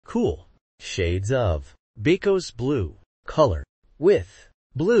Cool shades of Bakos Blue color with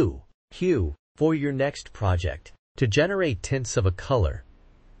blue hue for your next project. To generate tints of a color,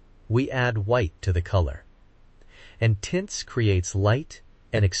 we add white to the color, and tints creates light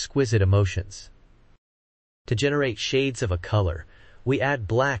and exquisite emotions. To generate shades of a color, we add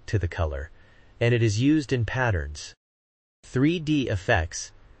black to the color, and it is used in patterns. 3D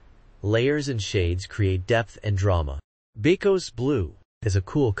effects, layers and shades create depth and drama. Bakos Blue is a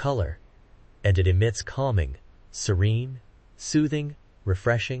cool color, and it emits calming, serene, soothing,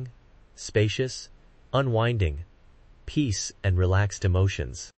 refreshing, spacious, unwinding, peace and relaxed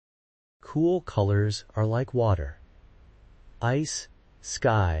emotions. Cool colors are like water, ice,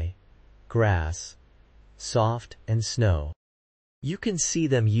 sky, grass, soft and snow. You can see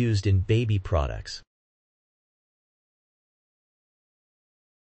them used in baby products,